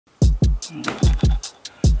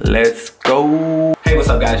Let's go. Hey, what's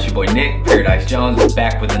up guys, it's your boy Nick, Paradise Jones,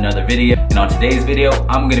 back with another video. And on today's video,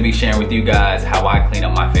 I'm gonna be sharing with you guys how I clean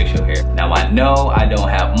up my facial hair. Now I know I don't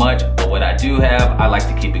have much, but what I do have, I like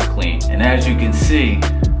to keep it clean. And as you can see,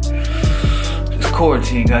 this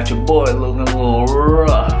quarantine got your boy looking a little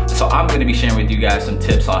rough. So I'm gonna be sharing with you guys some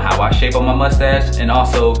tips on how I shape up my mustache and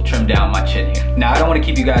also trim down my chin hair. Now I don't wanna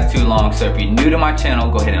keep you guys too long, so if you're new to my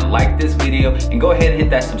channel, go ahead and like this video and go ahead and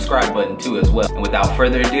hit that subscribe button too as well. And without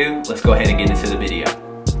further ado, let's go ahead and get into the video.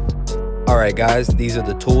 Alright guys, these are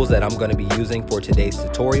the tools that I'm gonna be using for today's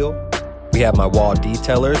tutorial. We have my wall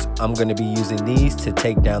detailers. I'm gonna be using these to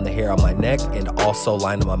take down the hair on my neck and also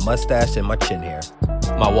line up my mustache and my chin hair.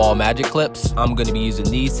 My wall magic clips, I'm going to be using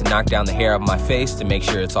these to knock down the hair of my face to make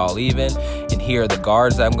sure it's all even. And here are the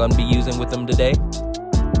guards that I'm going to be using with them today.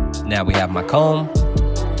 Now we have my comb.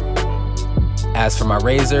 As for my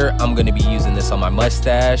razor, I'm going to be using this on my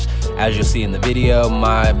mustache. As you'll see in the video,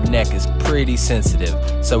 my neck is pretty sensitive.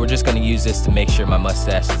 So we're just going to use this to make sure my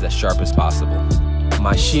mustache is as sharp as possible.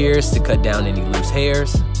 My shears to cut down any loose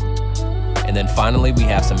hairs. And then finally we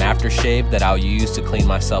have some aftershave that I'll use to clean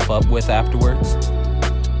myself up with afterwards.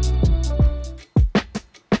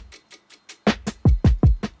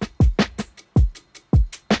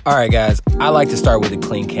 Alright guys, I like to start with a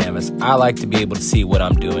clean canvas. I like to be able to see what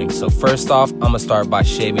I'm doing. So first off, I'm going to start by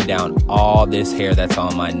shaving down all this hair that's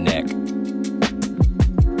on my neck.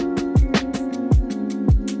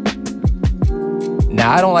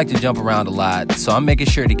 Now I don't like to jump around a lot, so I'm making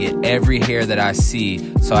sure to get every hair that I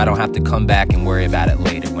see so I don't have to come back and worry about it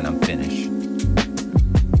later when I'm finished.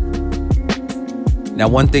 Now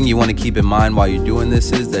one thing you want to keep in mind while you're doing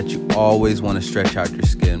this is that you always want to stretch out your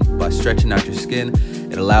skin. By stretching out your skin,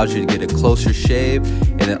 it allows you to get a closer shave,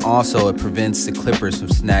 and then also it prevents the clippers from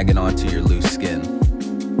snagging onto your loose skin.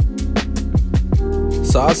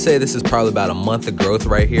 So I'll say this is probably about a month of growth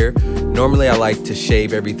right here. Normally I like to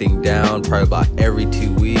shave everything down probably about every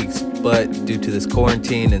 2 weeks, but due to this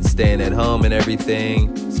quarantine and staying at home and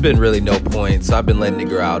everything, it's been really no point, so I've been letting it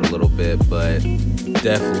grow out a little bit, but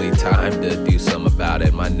definitely time to do something about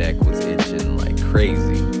it. My neck was itching like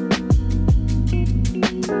crazy.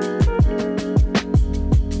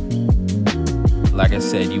 Like I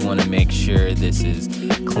said, you want to make sure this is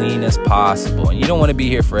clean as possible, and you don't want to be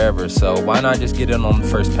here forever, so why not just get it on the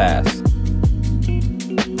first pass?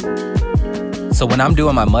 So when I'm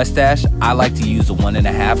doing my mustache, I like to use a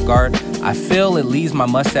 1.5 guard. I feel it leaves my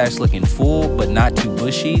mustache looking full but not too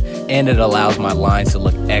bushy, and it allows my lines to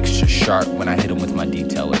look extra sharp when I hit them with my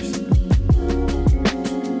detailers.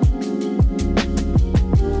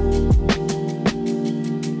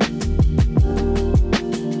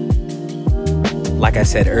 Like I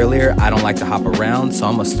said earlier, I don't like to hop around, so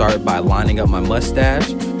I'm going to start by lining up my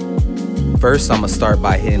mustache. First, I'm going to start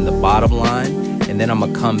by hitting the bottom line, and then I'm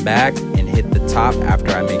going to come back and hit the top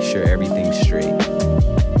after I make sure everything's straight.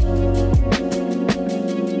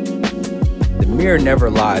 The mirror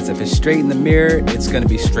never lies. If it's straight in the mirror, it's going to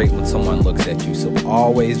be straight when someone looks at you, so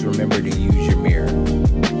always remember to use your mirror.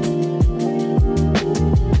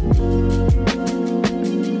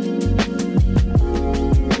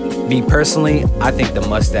 Me personally, I think the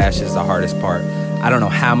mustache is the hardest part. I don't know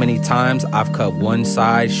how many times I've cut one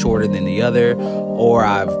side shorter than the other, or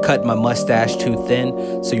I've cut my mustache too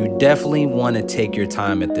thin. So you definitely want to take your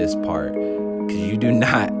time at this part, because you do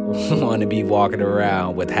not want to be walking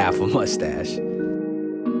around with half a mustache.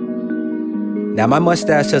 Now my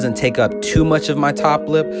mustache doesn't take up too much of my top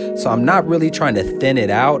lip, so I'm not really trying to thin it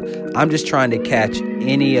out. I'm just trying to catch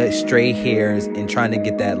any stray hairs and trying to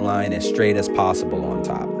get that line as straight as possible on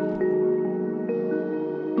top.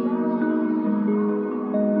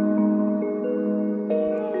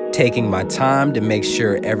 Taking my time to make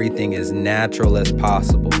sure everything is natural as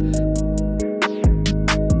possible.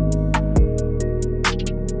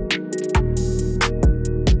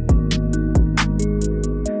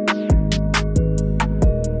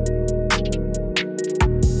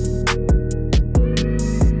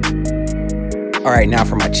 Alright, now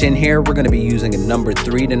for my chin hair, we're going to be using a number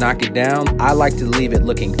 3 to knock it down. I like to leave it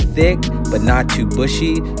looking thick, but not too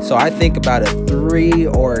bushy. So I think about a 3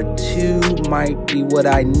 or a 2 might be what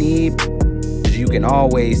I need. You can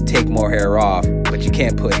always take more hair off, but you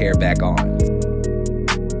can't put hair back on.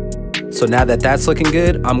 So now that that's looking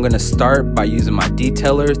good, I'm going to start by using my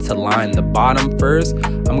detailers to line the bottom first.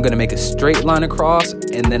 I'm going to make a straight line across,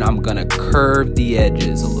 and then I'm going to curve the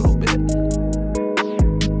edges a little bit.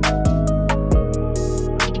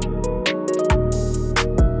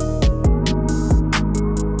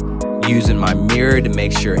 Using my mirror to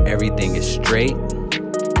make sure everything is straight.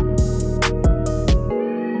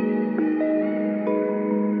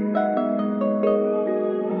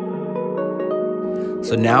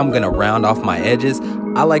 So now I'm gonna round off my edges.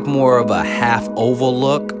 I like more of a half oval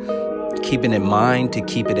look, keeping in mind to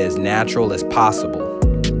keep it as natural as possible.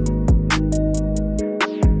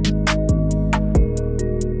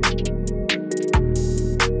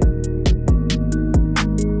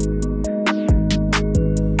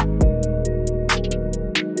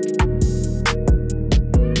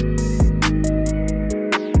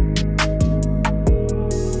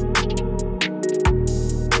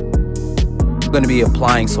 I'm going to be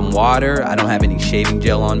applying some water. I don't have any shaving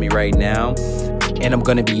gel on me right now. And I'm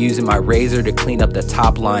going to be using my razor to clean up the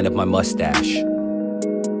top line of my mustache.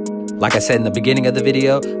 Like I said in the beginning of the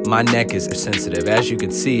video, my neck is sensitive. As you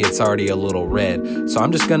can see, it's already a little red. So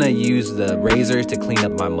I'm just going to use the razor to clean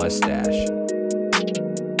up my mustache.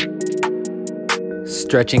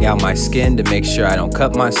 Stretching out my skin to make sure I don't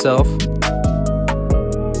cut myself.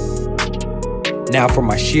 Now for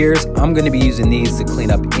my shears, I'm gonna be using these to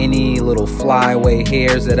clean up any little flyaway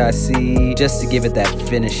hairs that I see, just to give it that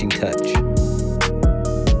finishing touch.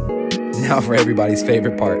 Now for everybody's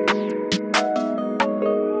favorite part.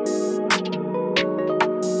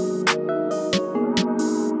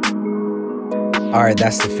 All right,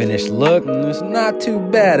 that's the finished look. It's not too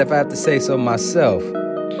bad if I have to say so myself.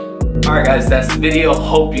 Alright guys, that's the video.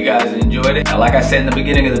 Hope you guys enjoyed it. Now, like I said in the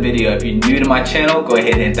beginning of the video, if you're new to my channel, go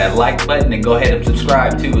ahead and hit that like button and go ahead and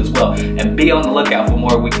subscribe too as well. And be on the lookout for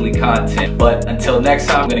more weekly content. But until next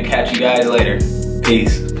time, I'm going to catch you guys later.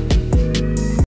 Peace.